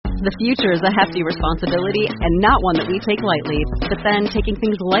The future is a hefty responsibility and not one that we take lightly. But then taking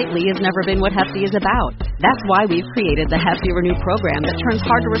things lightly has never been what Hefty is about. That's why we've created the Hefty Renew program that turns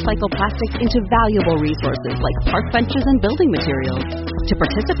hard-to-recycle plastics into valuable resources like park benches and building materials. To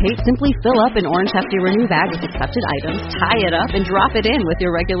participate, simply fill up an orange Hefty Renew bag with accepted items, tie it up, and drop it in with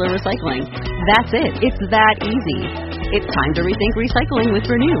your regular recycling. That's it. It's that easy. It's time to rethink recycling with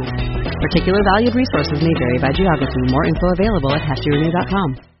Renew. Particular valued resources may vary by geography. More info available at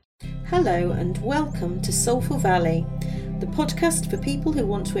heftyrenew.com. Hello and welcome to Soulful Valley, the podcast for people who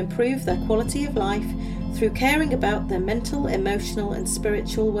want to improve their quality of life through caring about their mental, emotional and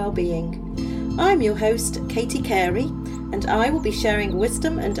spiritual well-being. I'm your host, Katie Carey, and I will be sharing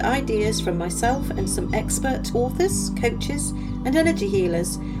wisdom and ideas from myself and some expert authors, coaches and energy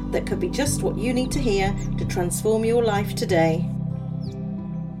healers that could be just what you need to hear to transform your life today.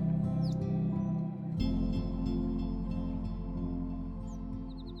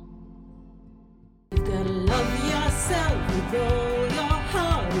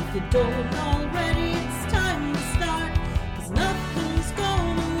 If you don't already, it's time to start, 'cause nothing's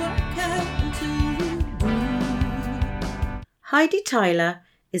gonna work out until you do. Heidi Tyler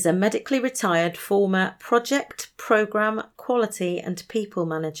is a medically retired former project, program, quality and people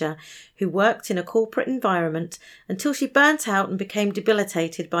manager who worked in a corporate environment until she burnt out and became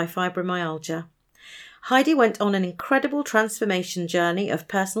debilitated by fibromyalgia. Heidi went on an incredible transformation journey of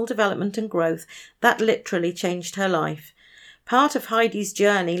personal development and growth that literally changed her life. Part of Heidi's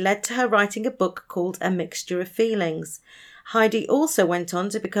journey led to her writing a book called A Mixture of Feelings. Heidi also went on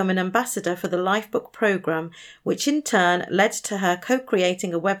to become an ambassador for the Lifebook program, which in turn led to her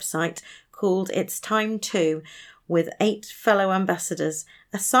co-creating a website called It's Time To, with 8 fellow ambassadors,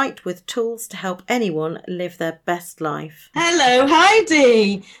 a site with tools to help anyone live their best life. Hello,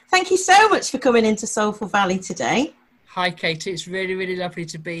 Heidi. Thank you so much for coming into Soulful Valley today. Hi, Katie. It's really, really lovely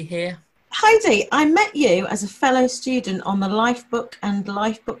to be here. Heidi, I met you as a fellow student on the Lifebook and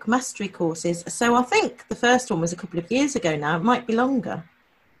Lifebook Mastery courses. So I think the first one was a couple of years ago now. It might be longer.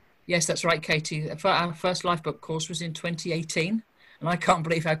 Yes, that's right, Katie. Our first Lifebook course was in 2018. And I can't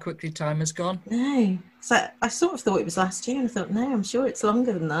believe how quickly time has gone. No. So I sort of thought it was last year and I thought, no, I'm sure it's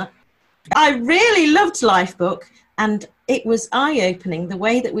longer than that. I really loved Lifebook and it was eye-opening the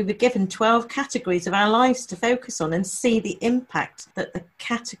way that we were given 12 categories of our lives to focus on and see the impact that the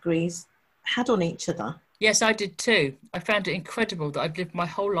categories had on each other. Yes, I did too. I found it incredible that I'd lived my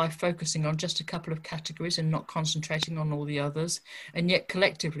whole life focusing on just a couple of categories and not concentrating on all the others. And yet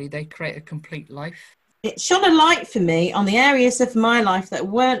collectively they create a complete life. It shone a light for me on the areas of my life that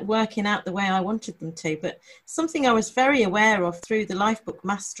weren't working out the way I wanted them to. But something I was very aware of through the Lifebook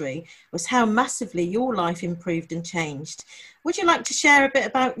Mastery was how massively your life improved and changed. Would you like to share a bit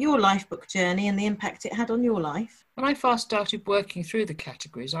about your Lifebook journey and the impact it had on your life? When I first started working through the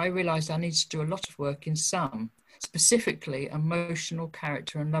categories, I realised I needed to do a lot of work in some, specifically emotional,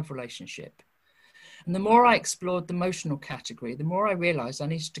 character and love relationship. And the more I explored the emotional category, the more I realised I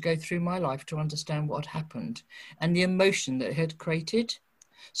needed to go through my life to understand what had happened and the emotion that it had created.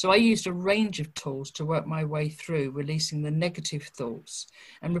 So I used a range of tools to work my way through releasing the negative thoughts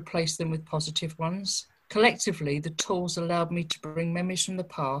and replace them with positive ones. Collectively, the tools allowed me to bring memories from the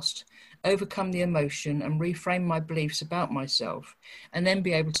past, overcome the emotion and reframe my beliefs about myself, and then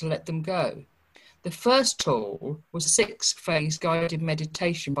be able to let them go. The first tool was 6-phase guided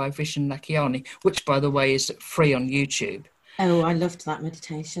meditation by Vishen Lakhiani, which, by the way, is free on YouTube. Oh, I loved that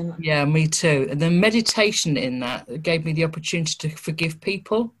meditation. Yeah, me too. And the meditation in that gave me the opportunity to forgive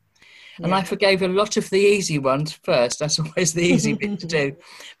people. Yeah. And I forgave a lot of the easy ones first. That's always the easy bit to do.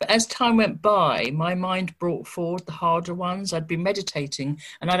 But as time went by, my mind brought forward the harder ones. I'd be meditating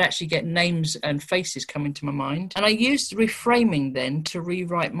and I'd actually get names and faces coming to my mind. And I used reframing then to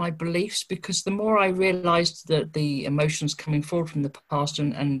rewrite my beliefs, because the more I realised that the emotions coming forward from the past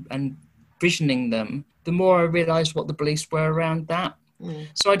and visioning them, the more I realised what the beliefs were around that.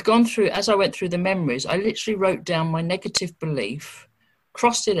 So I'd gone through, as I went through the memories, I literally wrote down my negative belief,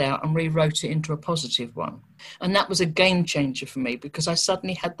 crossed it out and rewrote it into a positive one. And that was a game changer for me, because I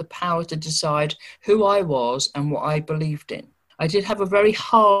suddenly had the power to decide who I was and what I believed in. I did have a very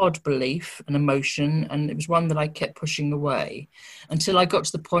hard belief and emotion, and it was one that I kept pushing away until I got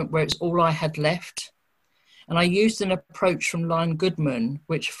to the point where it's all I had left. And I used an approach from Lion Goodman,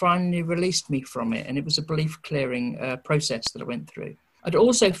 which finally released me from it. And it was a belief clearing process that I went through. I'd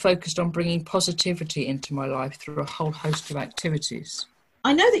also focused on bringing positivity into my life through a whole host of activities.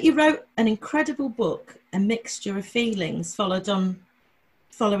 I know that you wrote an incredible book, A Mixture of Feelings,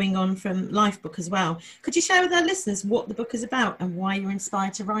 following on from Lifebook as well. Could you share with our listeners what the book is about and why you're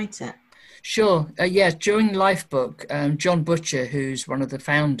inspired to write it? Sure. During Lifebook, John Butcher, who's one of the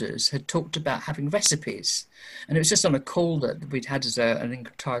founders, had talked about having recipes. And it was just on a call that we'd had as an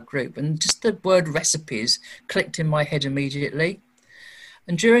entire group. And just the word recipes clicked in my head immediately.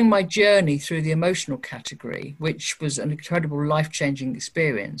 And during my journey through the emotional category, which was an incredible life-changing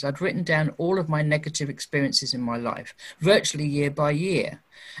experience, I'd written down all of my negative experiences in my life, virtually year by year,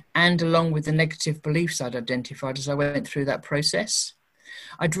 and along with the negative beliefs I'd identified as I went through that process.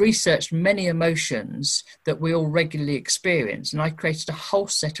 I'd researched many emotions that we all regularly experience, and I created a whole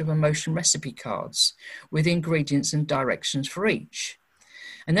set of emotion recipe cards with ingredients and directions for each.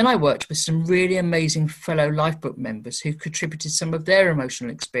 And then I worked with some really amazing fellow Lifebook members who contributed some of their emotional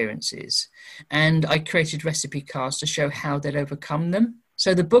experiences. And I created recipe cards to show how they'd overcome them.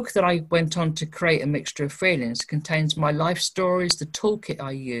 So the book that I went on to create, A Mixture of Feelings, contains my life stories, the toolkit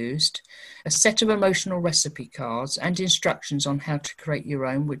I used, a set of emotional recipe cards, and instructions on how to create your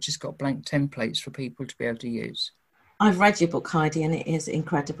own, which has got blank templates for people to be able to use. I've read your book, Heidi, and it is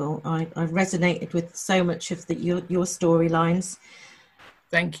incredible. I resonated with so much of your storylines.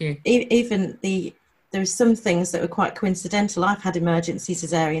 Thank you. Even there are some things that were quite coincidental. I've had emergency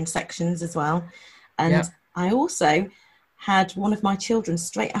cesarean sections as well. And I also had one of my children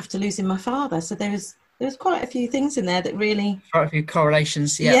straight after losing my father. So there was quite a few things in there that really... Quite a few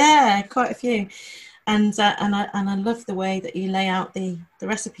correlations, Yeah, quite a few. And I love the way that you lay out the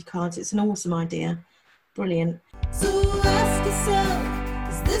recipe cards. It's an awesome idea. Brilliant. So ask yourself,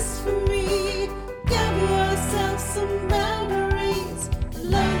 is this for me? Give yourself some boundaries.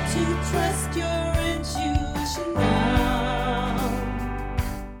 Learn to trust your intuition now.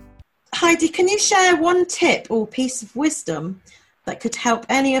 Heidi, can you share one tip or piece of wisdom that could help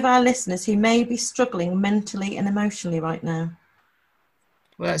any of our listeners who may be struggling mentally and emotionally right now?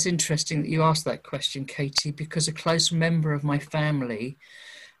 Well, that's interesting that you asked that question, Katie, because a close member of my family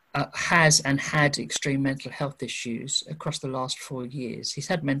has and had extreme mental health issues across the last 4 years. He's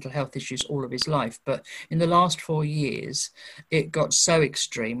had mental health issues all of his life, but in the last 4 years, it got so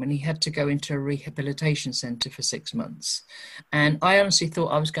extreme and he had to go into a rehabilitation centre for 6 months. And I honestly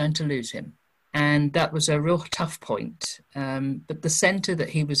thought I was going to lose him. And that was a real tough point. But the centre that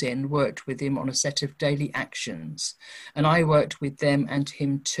he was in worked with him on a set of daily actions. And I worked with them and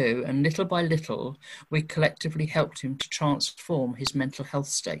him too. And little by little, we collectively helped him to transform his mental health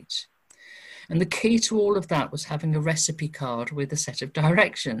state. And the key to all of that was having a recipe card with a set of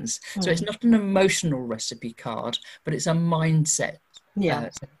directions. So it's not an emotional recipe card, but it's a mindset.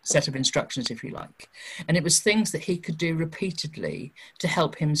 Set of instructions, if you like. And it was things that he could do repeatedly to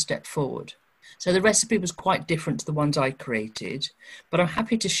help him step forward. So the recipe was quite different to the ones I created, but I'm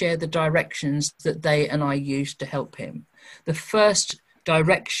happy to share the directions that they and I used to help him. The first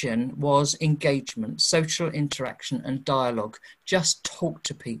direction was engagement, social interaction and dialogue. Just talk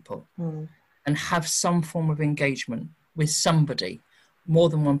to people and have some form of engagement with somebody. More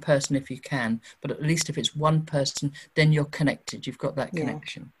than one person if you can, but at least if it's one person, then you're connected. You've got that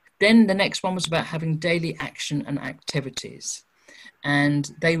connection. Then the next one was about having daily action and activities.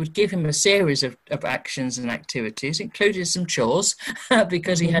 And they would give him a series of actions and activities, including some chores,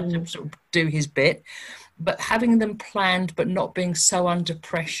 because he had to sort of do his bit. But having them planned, but not being so under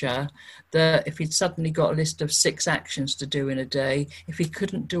pressure that if he'd suddenly got a list of 6 actions to do in a day, if he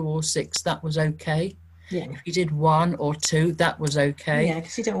couldn't do all 6, that was okay. Yeah. If he did 1 or 2, that was okay. Yeah,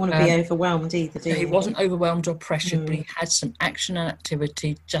 because you don't want to be overwhelmed either, do you? He wasn't overwhelmed or pressured, but he had some action and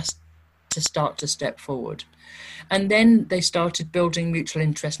activity just to start to step forward. And then they started building mutual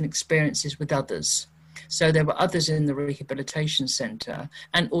interest and experiences with others. So there were others in the rehabilitation centre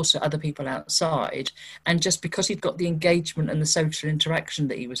and also other people outside. And just because he'd got the engagement and the social interaction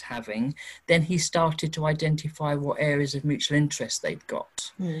that he was having, then he started to identify what areas of mutual interest they'd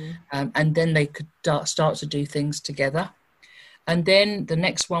got. And then they could start to do things together. And then the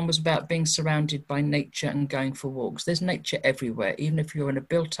next one was about being surrounded by nature and going for walks. There's nature everywhere. Even if you're in a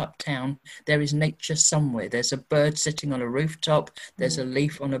built-up town, there is nature somewhere. There's a bird sitting on a rooftop. There's a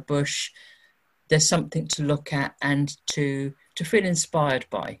leaf on a bush. There's something to look at and to feel inspired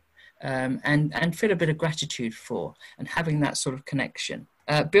by and feel a bit of gratitude for, and having that sort of connection.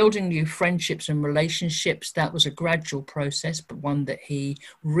 Building new friendships and relationships, that was a gradual process, but one that he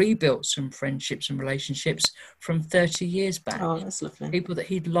rebuilt some friendships and relationships from 30 years back. Oh, that's lovely. People that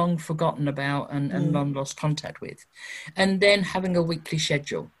he'd long forgotten about and long lost contact with. And then having a weekly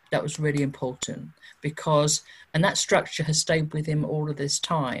schedule. That was really important and that structure has stayed with him all of this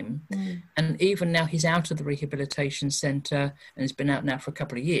time. And even now he's out of the rehabilitation centre and he's been out now for a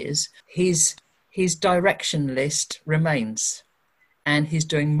couple of years, his direction list remains. And he's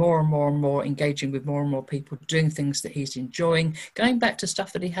doing more and more and more, engaging with more and more people, doing things that he's enjoying, going back to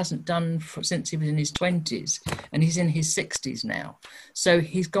stuff that he hasn't done since he was in his 20s, and he's in his 60s now. So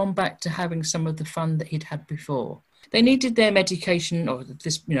he's gone back to having some of the fun that he'd had before. They needed their medication, or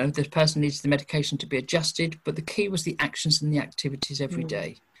this person needs the medication to be adjusted, but the key was the actions and the activities every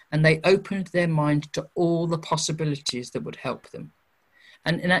day. And they opened their mind to all the possibilities that would help them.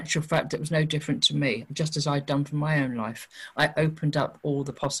 And in actual fact, it was no different to me, just as I'd done for my own life. I opened up all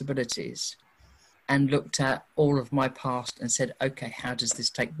the possibilities and looked at all of my past and said, okay, how does this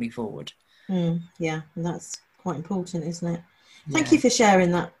take me forward? Yeah, and that's quite important, isn't it? Thank you for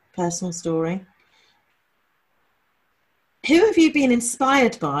sharing that personal story. Who have you been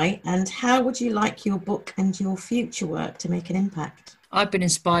inspired by, and how would you like your book and your future work to make an impact? I've been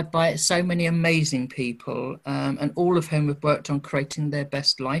inspired by so many amazing people, and all of whom have worked on creating their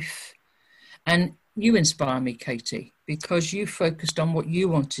best life. And you inspire me, Katie, because you focused on what you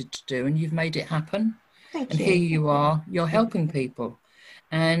wanted to do and you've made it happen. Thank you. You. Here you are, you're helping people.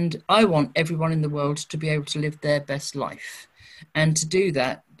 And I want everyone in the world to be able to live their best life. And to do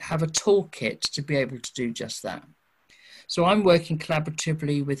that, have a toolkit to be able to do just that. So I'm working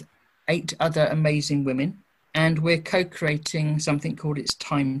collaboratively with 8 other amazing women. And we're co-creating something called It's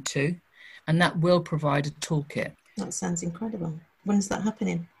Time To, and that will provide a toolkit. That sounds incredible. When's that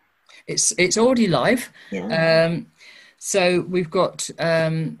happening? It's already live. Yeah. So we've got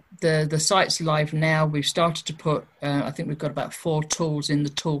the site's live now. We've started to put, I think we've got about 4 tools in the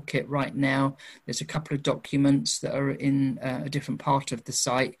toolkit right now. There's a couple of documents that are in a different part of the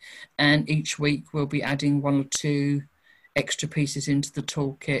site. And each week we'll be adding 1 or 2 extra pieces into the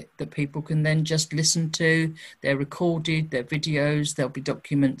toolkit that people can then just listen to. They're recorded, they're videos, there'll be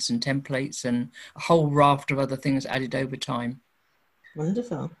documents and templates and a whole raft of other things added over time.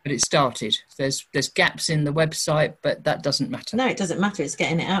 Wonderful. But it started. There's gaps in the website, but that doesn't matter. No, it doesn't matter. It's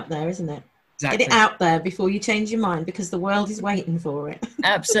getting it out there, isn't it? Exactly. Get it out there before you change your mind, because the world is waiting for it.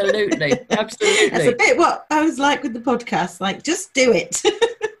 Absolutely. Absolutely. That's a bit what I was like with the podcast. Like, just do it.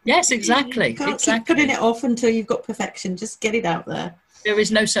 Yes, exactly. You can't keep putting it off until you've got perfection. Just get it out there. There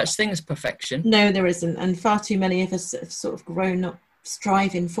is no such thing as perfection. No, there isn't. And far too many of us have sort of grown up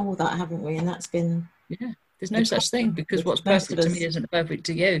striving for that, haven't we? And that's been... Yeah, there's no such thing, because what's perfect to me isn't perfect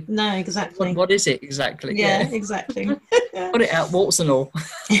to you. No, exactly. What is it exactly? Yeah, exactly. Put it out, warts and all.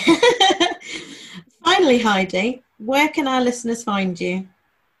 Finally, Heidi, where can our listeners find you?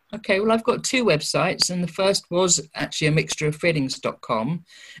 Okay, well, I've got 2 websites, and the first was actually a mixture of feelings.com,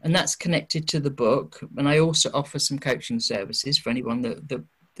 and that's connected to the book. And I also offer some coaching services for anyone that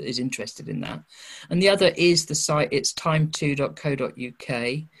is interested in that. And the other is the site, it's time2.co.uk.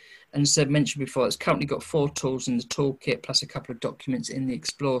 And as I mentioned before, it's currently got 4 tools in the toolkit, plus a couple of documents in the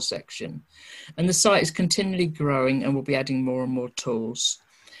explore section. And the site is continually growing, and we'll be adding more and more tools.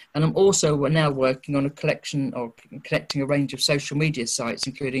 And I'm also now working on a collecting a range of social media sites,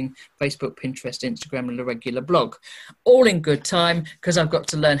 including Facebook, Pinterest, Instagram, and a regular blog. All in good time, because I've got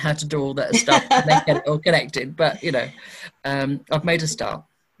to learn how to do all that stuff and then get it all connected. But, I've made a start.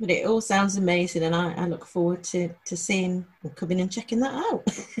 But it all sounds amazing, and I look forward to seeing and coming and checking that out.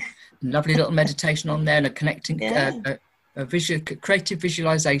 Lovely little meditation on there, and a connecting a creative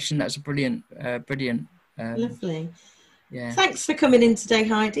visualization. That's a brilliant. Lovely. Yeah. Thanks for coming in today,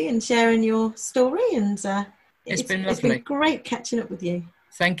 Heidi, and sharing your story. And it's been lovely. It's been great catching up with you.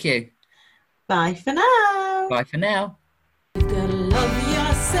 Thank you. Bye for now. Bye for now. You gotta love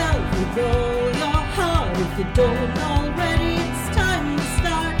yourself with all your heart. If you don't already, it's time to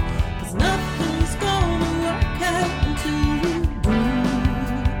start. 'Cause nothing's gonna work out until you do.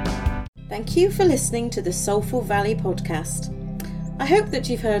 Thank you for listening to the Soulful Valley podcast. I hope that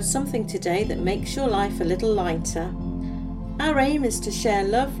you've heard something today that makes your life a little lighter. Our aim is to share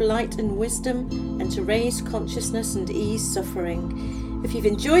love, light and wisdom, and to raise consciousness and ease suffering. If you've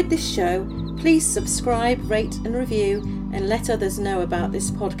enjoyed this show, please subscribe, rate and review, and let others know about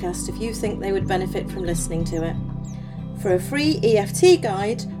this podcast if you think they would benefit from listening to it. For a free EFT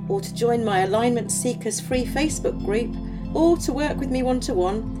guide, or to join my Alignment Seekers free Facebook group, or to work with me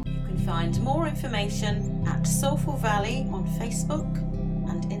one-to-one, you can find more information at Soulful Valley on Facebook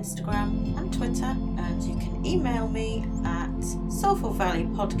and Instagram and Twitter, and you can email me at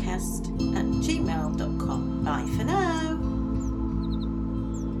soulfulvalleypodcast@gmail.com.